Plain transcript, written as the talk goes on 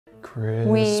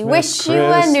We wish you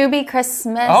a newbie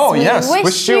Christmas. Oh, yes.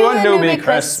 Wish you a newbie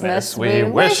Christmas. We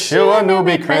wish you a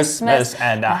newbie Christmas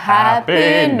and a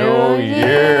happy new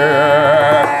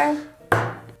year.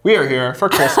 We are here for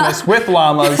Christmas with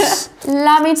llamas.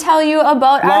 Let me tell you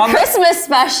about our Christmas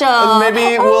special.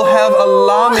 Maybe we'll have a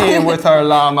llama with our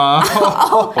llama.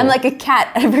 I'm like a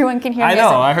cat. Everyone can hear me. I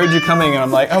know. I heard you coming and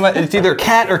I'm like, oh, it's either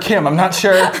Kat or Kim. I'm not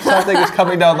sure. Something is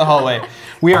coming down the hallway.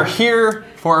 We are here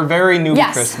for a very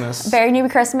newbie Christmas. Very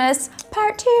newbie Christmas.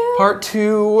 Part 2. Part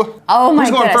 2. Oh my goodness.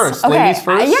 Who's going first? Okay. Ladies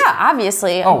first? Yeah,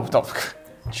 obviously. Oh, don't.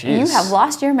 Jeez. You have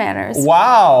lost your manners.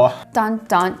 Wow. Dun,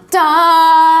 dun,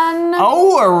 dun.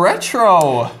 Oh, a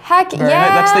retro. Heck Very yeah.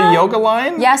 Nice. That's the yoga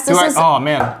line? Yes, this is. Oh,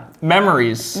 man.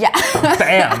 Memories. Yeah.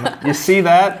 Bam. You see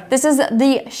that? This is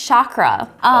the chakra.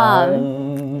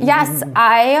 Yes,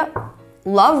 I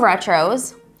love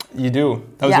retros. You do.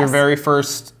 That was your very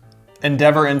first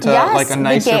endeavor into like a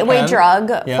nicer the gateway pen. drug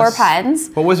for pens.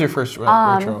 What was your first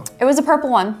retro? It was a purple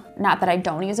one. Not that I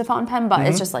don't use a fountain pen, but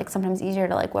it's just like sometimes easier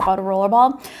to like whip out a roller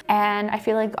ball. And I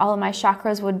feel like all of my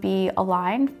chakras would be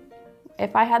aligned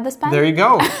if I had this pen. There you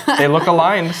go. They look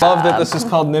aligned. Love that this is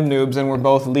called Nib Newbs and we're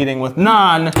both leading with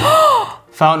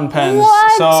fountain pens.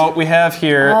 What? So we have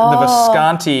here the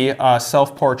Visconti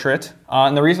self-portrait.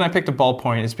 And the reason I picked a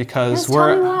ballpoint is because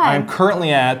where I'm currently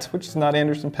at, which is not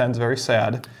Anderson pens, very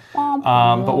sad.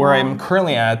 But where I'm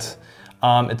currently at,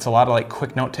 it's a lot of like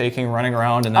quick note taking, running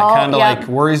around, and that kind of like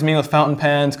worries me with fountain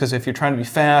pens because if you're trying to be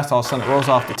fast, all of a sudden it rolls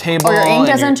off the table. Or your ink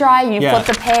doesn't dry, you flip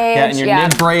the page. Yeah, and your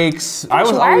nib breaks. Why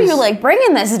are you like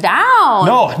bringing this down?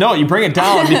 No, you bring it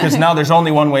down because now there's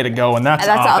only one way to go, and that's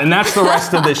up. And that's the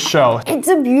rest of this show. It's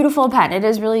a beautiful pen. It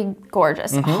is really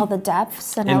gorgeous. All the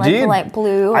depths, and I like the light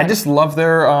blue. I just love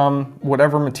their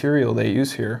whatever material they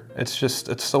use here.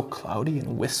 It's so cloudy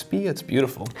and wispy. It's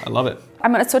beautiful. I love it.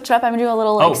 I'm gonna switch it up. I'm gonna do a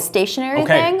little like stationary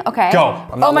thing. Okay. Go.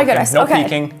 I'm not looking. Goodness. No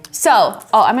peeking. So,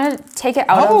 I'm gonna take it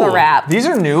out of the wrap. These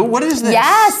are new. What is this?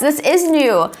 Yes, this is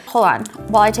new. Hold on,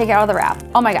 while I take it out of the wrap.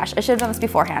 Oh my gosh, I should have done this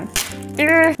beforehand.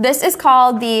 This is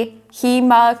called the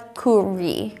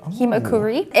Himakuri.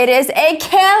 Himakuri. It is a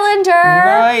calendar.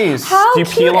 Nice. How Do you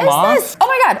peel them off? This? Oh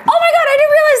my god. I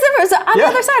didn't realize there was on the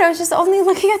other side. I was just only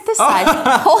looking at this side.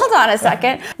 Hold on a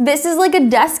second. This is like a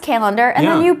desk calendar, and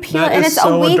then you peel it, and it's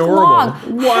a week long.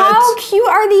 What? How cute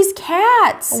are these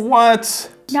cats?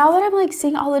 What? Now that I'm like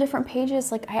seeing all the different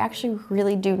pages, like I actually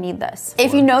really do need this.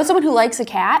 If you know someone who likes a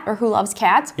cat or who loves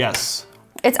cats, yes.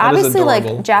 It's that obviously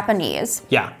like Japanese.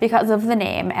 Yeah. Because of the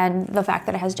name and the fact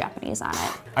that it has Japanese on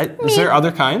it. Is there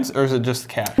other kinds or is it just the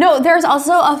cat? No, there's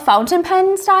also a fountain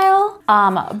pen style.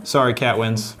 Sorry, cat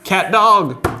wins. Cat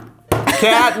dog.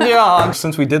 Cat dog.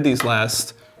 Since we did these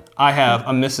last, I have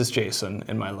a Mrs. Jason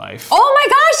in my life. Oh my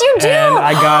gosh, you do! And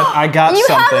I got you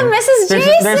something. You have a Mrs.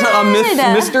 Jason! There's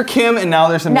a Mr. Kim and now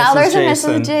there's a Mrs. Jason. Now there's a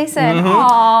Mrs. Jason.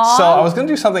 Aww. So I was gonna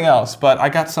do something else, but I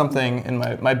got something in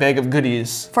my bag of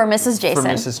goodies. For Mrs. Jason. For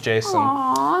Mrs. Jason.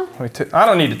 Aww. I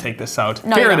don't need to take this out.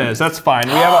 No, Here it is, that's fine.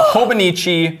 We have a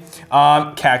Hobonichi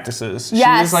cactuses.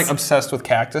 Yes. She is like obsessed with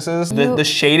cactuses. The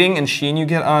shading and sheen you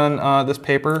get on this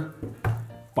paper,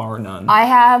 bar none. I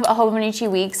have a Hobonichi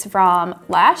Weeks from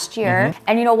last year,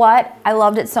 and you know what? I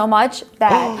loved it so much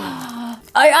that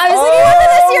I honestly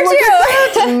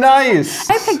this year too. Nice.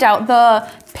 I picked out the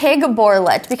pig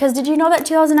boarlet because did you know that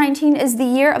 2019 is the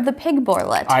year of the pig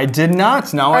boarlet? I did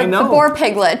not. Now I know. The boar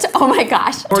piglet. Oh my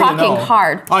gosh, talking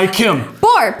hard. I Kim.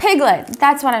 Boar piglet.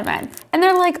 That's what I meant. And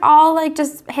they're like all like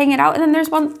just hanging out, and then there's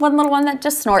one little one that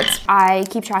just snorts. I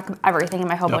keep track of everything in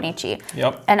my Hobonichi.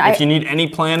 Yep. And if you need any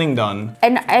planning done.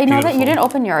 And I know that you didn't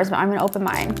open yours, but I'm gonna open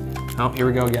mine. Oh, here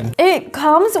we go again. It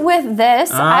comes with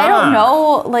this. I don't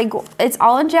know, like it's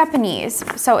all in Japanese,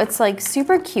 so it's like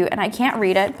super cute, and I can't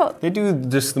read it. But they do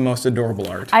just the most adorable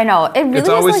art. I know it really it's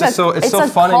always is like it's so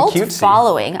fun and cutesy.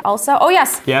 Following also. Oh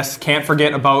yes. Yes, can't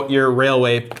forget about your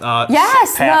railway.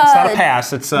 Yes, it's not a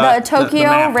pass. It's the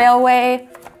Tokyo Railway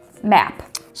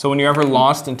map. So when you're ever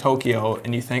lost in Tokyo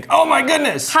and you think, oh my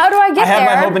goodness, how do I get there?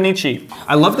 I have my Hobonichi.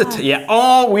 I love the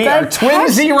we are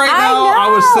twinsy right now. I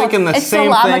was thinking the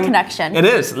same thing. It's the llama connection. It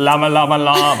is llama llama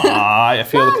llama. I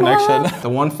feel the connection. The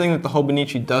one thing that the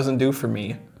Hobonichi doesn't do for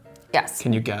me. Yes.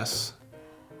 Can you guess?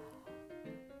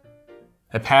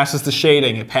 It passes the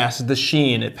shading, it passes the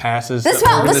sheen, it passes the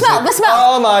smell.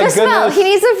 Oh my goodness. He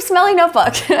needs a smelly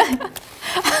notebook.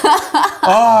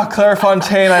 Oh,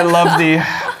 Clairefontaine, I love the.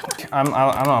 I'm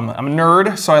a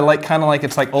nerd, so I like kind of like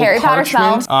it's like old Harry Potter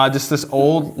parchment. Just this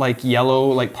old like yellow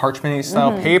like parchment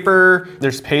style paper.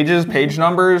 There's pages, page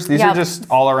numbers. These are just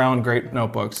all around great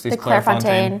notebooks. These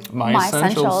Clairefontaine My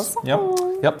Essentials.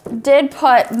 Yep. Did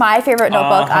put my favorite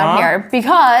notebook on here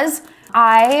because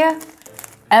I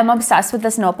am obsessed with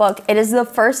this notebook. It is the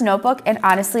first notebook in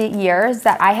honestly years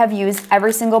that I have used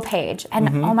every single page.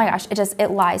 And oh my gosh,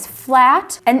 it lies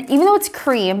flat. And even though it's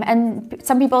cream, and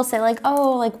some people say like,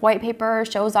 oh, like white paper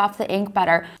shows off the ink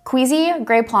better. Queasy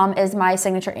Grey Plum is my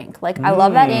signature ink. Like I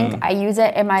love that ink. I use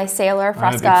it in my Sailor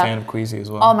Fresca. I'm a big fan of Queasy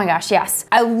as well. Oh my gosh, yes.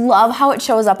 I love how it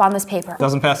shows up on this paper.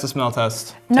 Doesn't pass the smell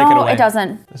test. No, Take it away. It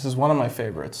doesn't. This is one of my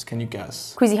favorites. Can you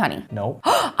guess? Queasy Honey. Nope.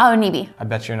 Oh, Newbie. I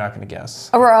bet you're not gonna guess.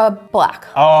 Aurora Black.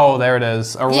 Oh, there it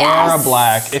is. Aurora Yes.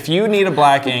 Black. If you need a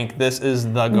black ink, this is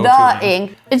the go-to The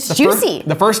ink. It's juicy.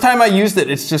 The first time I used it,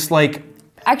 it's just like,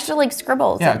 Extra like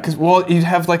scribbles. yeah, because well, you'd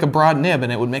have like a broad nib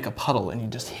and it would make a puddle and you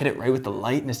just hit it right with the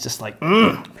light and it's just like,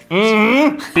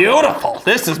 beautiful.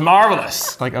 This is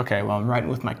marvelous. Like, okay, well, I'm writing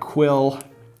with my quill.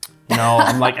 You know,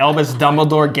 I'm like Elvis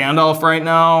Dumbledore Gandalf right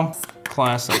now.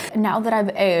 Classic. Now that I've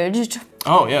aged,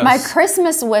 oh, yes. my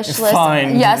Christmas wish list.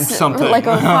 Fine Yes, something. like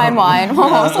a fine wine.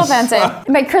 Oh, so fancy.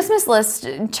 My Christmas list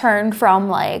turned from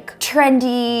like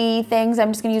trendy things,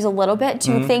 I'm just gonna use a little bit,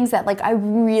 to things that like I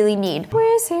really need.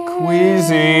 Queasy.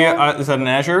 Queasy. Is that an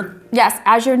Azure? Yes,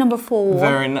 Azure number 4.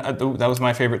 That was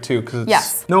my favorite too, because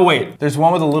Yes. No, wait. There's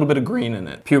one with a little bit of green in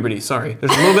it. Puberty, sorry.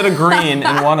 There's a little bit of green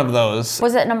in one of those.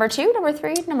 Was it number 2, number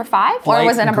 3, number 5? Or Light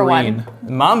was it number green.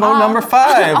 1? Mambo number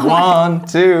 5. 1,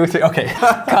 2, 3. Okay.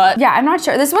 Cut. Yeah, I'm not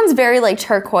sure. This one's very like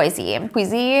turquoisey.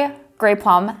 Queasy Grey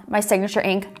Plum, my signature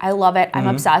ink. I love it. I'm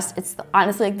obsessed. It's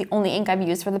honestly like the only ink I've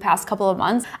used for the past couple of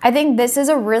months. I think this is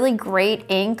a really great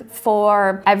ink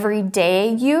for everyday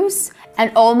use. And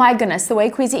oh my goodness, the way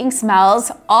Queasy ink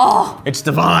smells, oh. It's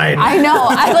divine. I know.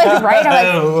 I like write,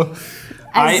 I'm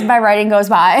like, as my writing goes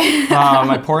by.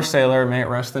 My poor sailor, may it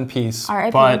rest in peace.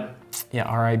 R.I.P. But yeah,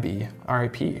 R.I.B.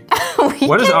 R.I.P.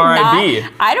 What is R.I.B.?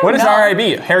 I don't know. What is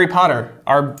R.I.B.? Harry Potter.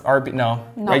 R.B. No.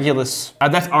 Regulus.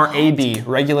 That's R.A.B.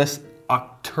 Regulus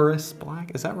Octurus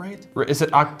Black. Is that right? Is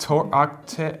it Elvis.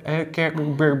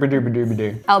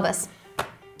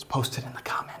 It's posted in the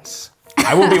comments.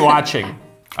 I will be watching.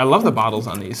 I love the bottles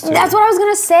on these too. That's what I was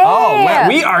gonna say. Oh man,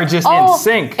 we are just in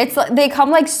sync. It's they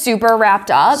come like super wrapped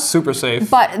up. Super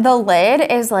safe. But the lid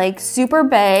is like super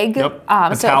big. Yep.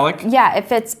 Metallic. So, yeah, it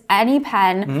fits any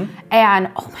pen.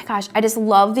 And oh my gosh, I just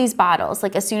love these bottles.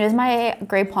 Like as soon as my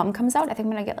Grey Plum comes out, I think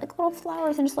I'm gonna get like little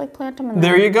flowers and just like plant them in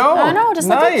there. There you go. I know, just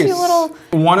like a cute little.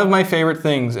 One of my favorite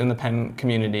things in the pen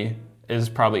community is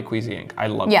probably Queasy ink. I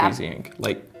love Queasy ink.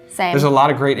 Like, same. There's a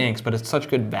lot of great inks, but it's such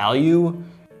good value.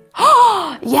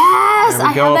 Yes,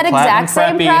 I have that exact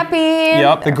same preppy.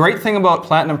 Yep. The great thing about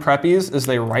Platinum Preppies is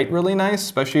they write really nice,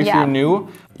 especially if you're new.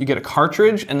 You get a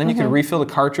cartridge and then you can refill the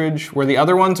cartridge, where the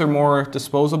other ones are more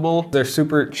disposable. They're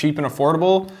super cheap and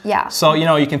affordable. Yeah. So, you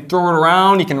know, you can throw it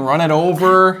around, you can run it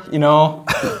over, you know.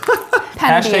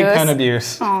 Hashtag pen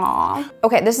abuse. Aww.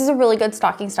 Okay, this is a really good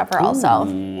stocking stuffer also.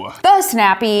 The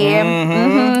Snappy.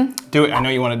 Do it, I know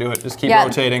you want to do it. Just keep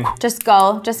rotating. Just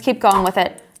go, just keep going with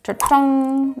it. They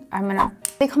come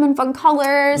in fun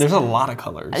colors. There's a lot of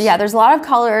colors. Yeah, there's a lot of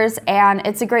colors and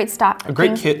it's a great stock. A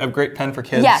great pen for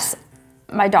kids. Yes,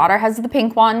 my daughter has the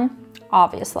pink one,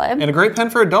 obviously. And a great pen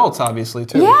for adults, obviously,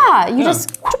 too. Yeah, you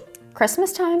just,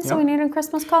 Christmas time, so we needed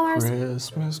Christmas colors.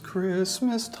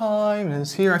 Christmas time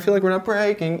is here. I feel like we're not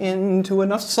breaking into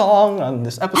enough song on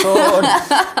this episode.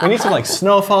 We need some like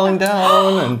snow falling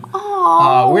down and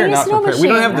we're not prepared. We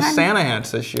don't have the Santa hats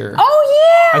this year. Oh yeah!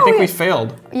 I think we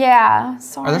failed. Yeah,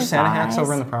 sorry. Are there Santa hats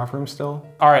over in the prop room still?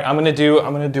 All right, I'm gonna do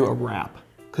a wrap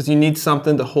because you need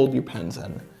something to hold your pens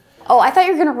in. Oh, I thought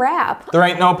you were gonna rap. There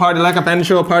ain't no party like a pen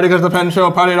show party because the pen show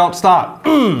party don't stop.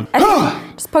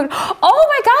 Just put, oh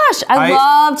my gosh, I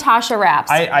love Tasha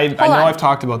raps. I know I've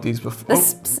talked about these before.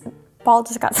 This ball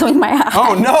just got something in my eye.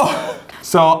 Oh no!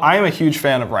 So I am a huge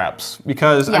fan of wraps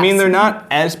because I mean they're not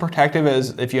as protective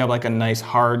as if you have like a nice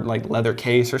hard like leather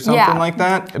case or something like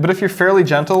that. But if you're fairly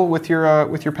gentle with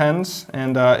your pens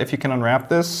and if you can unwrap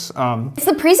this, it's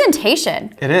the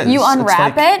presentation. It is. You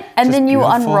unwrap it and then you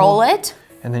unroll it.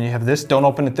 And then you have this, don't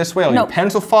open it this way, all your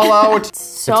pens will fall out.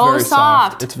 So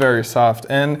soft. It's very soft.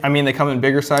 And I mean, they come in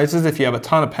bigger sizes if you have a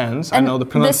ton of pens. And I know the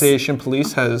pronunciation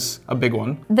police has a big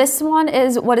one. This one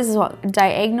is, what is this one?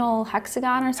 Diagonal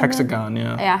hexagon or something? Hexagon,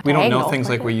 yeah. Yeah. We don't know things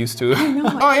like we used to.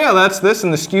 Oh yeah, that's this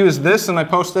and the SKU is this and I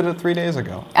posted it 3 days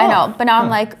ago. I know, but now I'm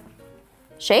like,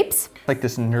 shapes? Like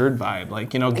this nerd vibe.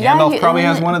 Like, you know, Gandalf probably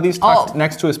has one of these tucked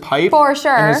next to his pipe. For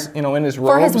sure. In his, you know, in his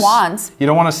robes. For his wands. You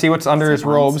don't want to see what's under his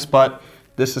robes, but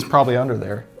this is probably under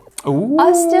there. Ooh.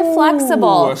 A stiff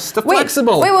flexible. Stiff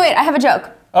flexible. Wait, I have a joke.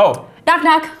 Oh. Knock,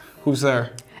 knock. Who's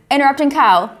there? Interrupting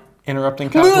cow. Interrupting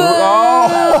cow.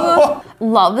 Oh.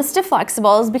 Love the stiff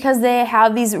flexibles because they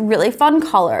have these really fun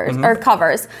colors or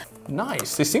covers.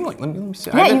 Nice. They seem like, let me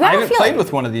see. Yeah, I haven't played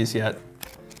with one of these yet.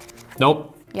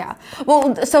 Nope. Yeah.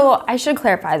 Well, so I should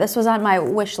clarify. This was on my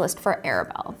wish list for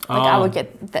Arabelle. Like I would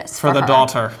get this for the her.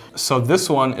 daughter. So this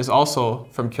one is also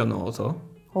from Kyonoto.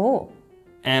 Oh.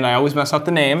 And I always mess up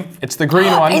the name. It's the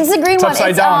green one. It's the green one.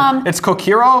 Upside down. It's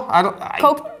Kokiro. I don't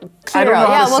know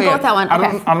yeah, we'll go with that one.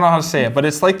 Okay. I don't know how to say it, but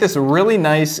it's like this really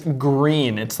nice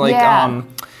green. It's like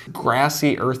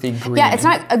grassy, earthy green. Yeah, it's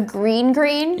not a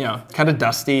green. Yeah, kind of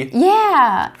dusty.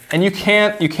 Yeah. And you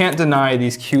can't deny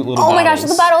these cute little bottles. Oh my gosh,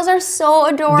 the bottles are so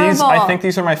adorable. I think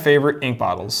these are my favorite ink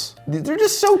bottles. They're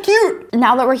just so cute.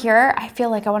 Now that we're here, I feel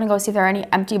like I want to go see if there are any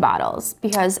empty bottles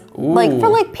because like for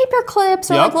like paper clips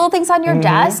or like little things on your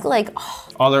desk, like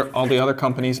all the other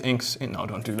companies' inks. No,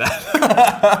 don't do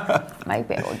that. Might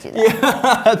be able to do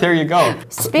that. Yeah, there you go.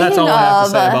 Speaking That's all I have to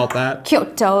of say about that.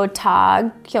 Kyoto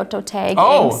tag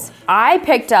inks, I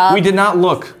picked up. We did not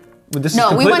look. This is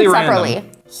we completely went random.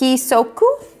 separately. Hisoku.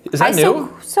 Is that new?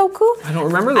 Hisoku. I don't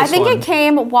remember this I think one. it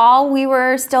came while we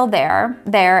were still there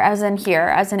as in here,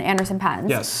 as in Anderson Pens.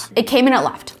 Yes. It came and it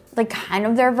left. Like kind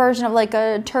of their version of like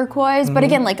a turquoise, but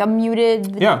again, like a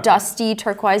muted, dusty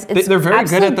turquoise. It's They're very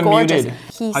good at the gorgeous.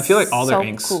 muted. I feel like all their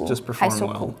inks just perform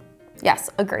well. Yes,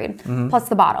 agreed. Plus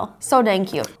the bottle. So dang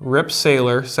cute. Rip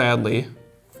Sailor, sadly.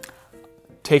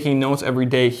 Taking notes every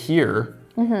day here.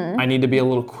 I need to be a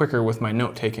little quicker with my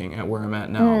note taking at where I'm at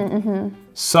now.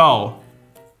 So,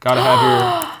 gotta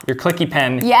have your clicky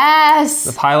pen. Yes!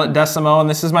 The Pilot Decimo, and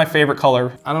this is my favorite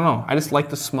color. I don't know, I just like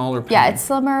the smaller pen. Yeah, it's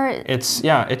slimmer.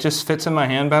 It just fits in my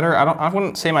hand better. I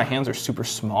wouldn't say my hands are super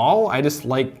small. I just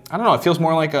like, I don't know, it feels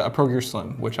more like a Pro Gear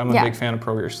Slim, which I'm a big fan of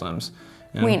Pro Gear Slims.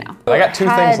 And we know. I got two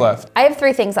things left. I have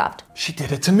 3 things left. She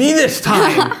did it to me this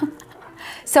time!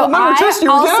 So I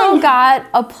also got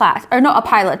a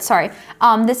Pilot, sorry.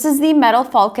 This is the Metal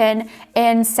Falcon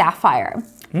in Sapphire.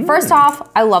 First off,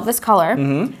 I love this color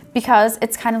because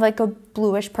it's kind of like a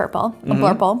bluish purple, a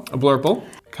blurple. A blurple.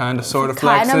 Kind of sort of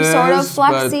flexes, kind of sort of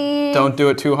flexy. But don't do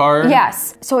it too hard.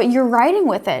 Yes. So you're writing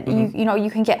with it. You know, you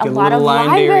can get a lot of line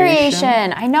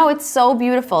variation. I know, it's so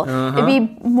beautiful. It'd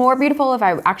be more beautiful if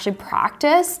I actually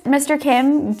practiced. Mr.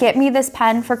 Kim, get me this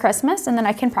pen for Christmas and then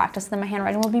I can practice, then my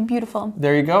handwriting will be beautiful.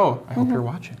 There you go. I hope you're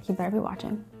watching. You better be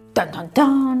watching. Dun dun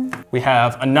dun. We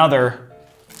have another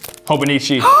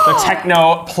Hobonichi, the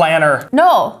Techno Planner.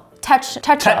 No.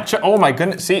 Techo. Oh my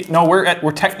goodness! See, no, we're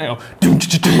techno.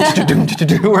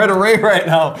 We're at a rave right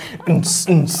now.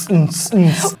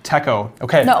 Techo.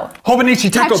 Okay. No.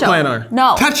 Hobonichi Techo Planner.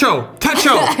 No. Techo.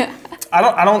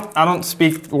 I don't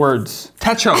speak words.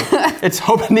 Techo. It's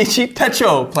Hobonichi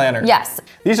Techo Planner. Yes.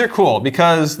 These are cool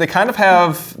because they kind of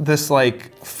have this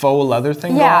like faux leather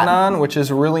thing going on, which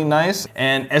is really nice.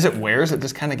 And as it wears, it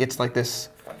just kind of gets like this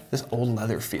old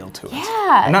leather feel to it.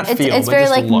 Yeah, it's very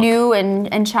like new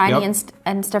and shiny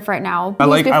and stuff right now. I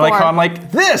like how I'm like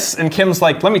this, and Kim's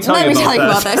like, let me tell you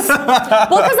about this. Well,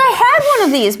 because I had one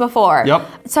of these before.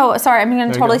 Yep. So sorry, I'm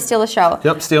gonna totally steal the show.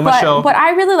 Yep, steal my show. What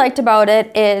I really liked about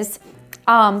it is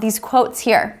these quotes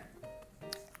here.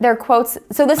 They're quotes.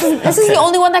 So this is the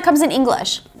only one that comes in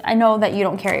English. I know that you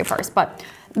don't carry a purse, but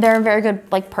they're very good,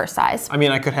 like purse size. I mean,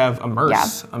 I could have a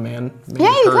merce, a man.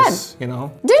 Yeah, you purse, could. You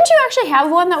know. Didn't you actually have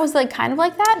one that was like kind of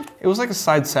like that? It was like a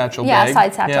side satchel bag. Yeah,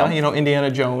 side satchel. Yeah, you know, Indiana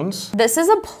Jones. This is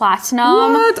a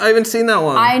platinum. What? I haven't seen that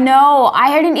one. I know. I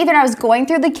hadn't either. I was going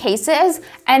through the cases,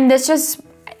 and this just,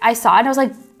 I saw it, and I was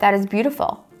like, that is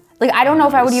beautiful. Like, I don't know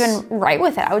if I would even write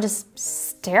with it. I would just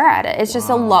stare at it. It's just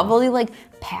a lovely, like,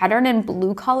 pattern in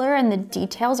blue color, and the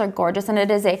details are gorgeous, and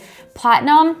it is a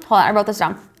platinum. Hold on, I wrote this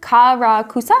down.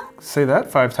 Karakusa? Say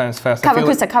that 5 times fast.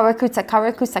 Karakusa. I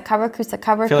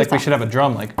feel like we should have a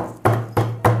drum, like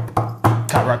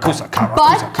Karakusa.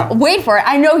 But wait for it.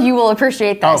 I know you will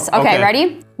appreciate this. Oh, okay,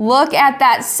 ready? Look at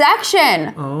that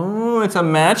section. Oh, it's a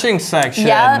matching section.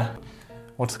 Yep.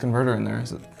 What's the converter in there?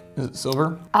 Is it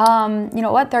silver? You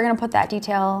know what? They're gonna put that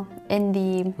detail in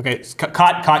the. Okay,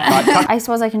 cut. I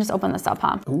suppose I can just open this up,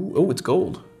 huh? Ooh, it's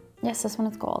gold. Yes, this one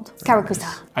is gold.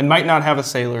 Karakusa. I might not have a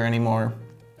Sailor anymore.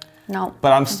 No.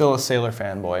 But I'm still a Sailor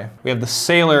fanboy. We have the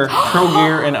Sailor, Pro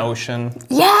Gear, and Ocean.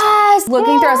 Yes!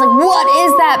 Looking through, I was like, what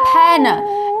is that pen?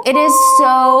 It is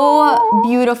so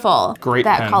beautiful. Great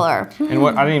that pen. color. And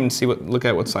what I didn't even look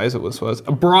at what size it was.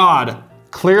 A broad.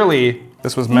 Clearly,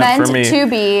 this was meant for me. To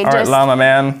be. All right, Llama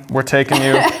Man, we're taking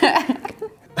you.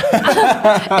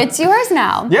 It's yours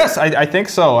now. Yes, I think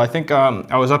so. I think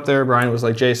I was up there. Brian was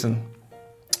like, Jason,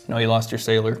 no, you lost your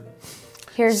Sailor.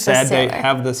 Here's sad the Sailor. day.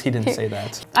 Have this. He didn't say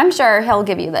that. I'm sure he'll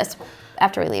give you this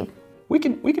after we leave. We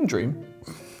can dream.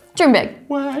 Dream big.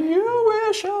 When you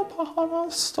wish upon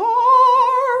a star,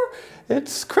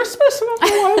 it's Christmas and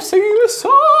my wife singing a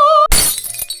song.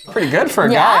 Pretty good for a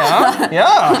guy, huh?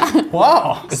 Yeah.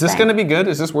 Wow. Is this gonna be good?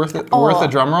 Is this worth it? Worth a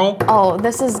drum roll? Oh,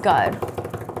 this is good.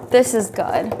 This is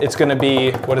good. It's gonna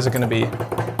be, what is it gonna be?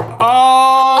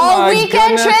 Oh, a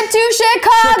weekend trip to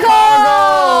Chicago!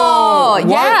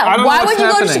 Yeah, why would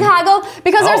you go to Chicago?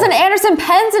 Because there's an Anderson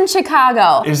Pens in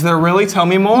Chicago. Is there really? Tell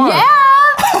me more.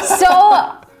 Yeah!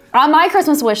 So, on my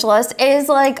Christmas wish list is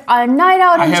like a night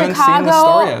out in Chicago. I haven't seen the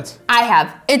store yet. I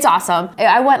have. It's awesome.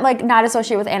 I went like not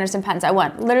associated with Anderson Pens. I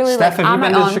went literally Steph, like on my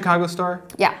own. have you been to the Chicago store?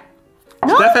 Yeah.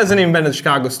 No. Steph hasn't even been to the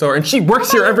Chicago store, and she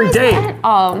works here every day.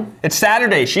 It's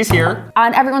Saturday. She's here.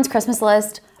 On everyone's Christmas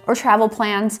list or travel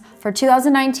plans for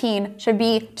 2019 should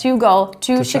be to go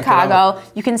to Chicago.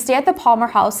 You can stay at the Palmer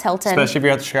House Hilton. Especially if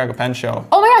you're at the Chicago Pen Show.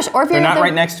 Oh my gosh, or if they're you're not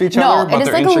right next to each other, but it is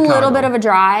they're like in a Chicago. little bit of a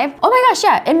drive. Oh my gosh,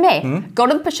 yeah, in May. Go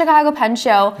to the Chicago Pen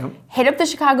Show, hit up the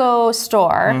Chicago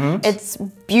store. It's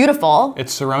beautiful.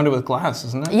 It's surrounded with glass,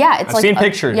 isn't it? Yeah, it's I've seen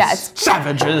pictures. Yeah, it's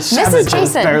savages, Mrs.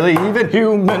 Jason. barely even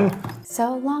human.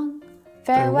 So long,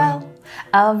 farewell.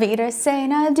 Auf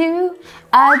Wiedersehen, adieu,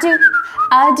 adieu,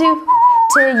 adieu.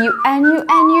 To you and you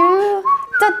and you.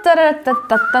 Da da da da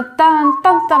da da dun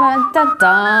dun dun dun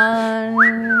dun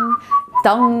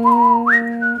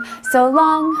dun. So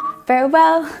long,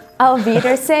 farewell. Auf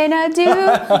Wiedersehen, adieu.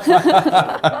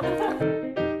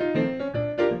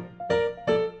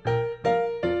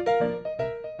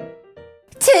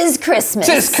 Tis Christmas.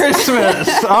 Tis Christmas.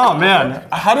 Oh man,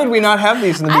 how did we not have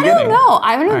these in the beginning? I don't know.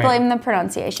 I'm gonna blame the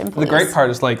pronunciation, please. The great part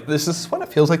is like, this is what it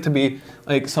feels like to be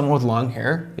like someone with long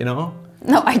hair, you know?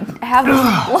 No, I have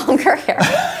longer hair,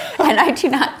 and I do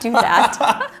not do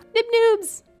that. Nib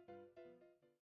Newbs.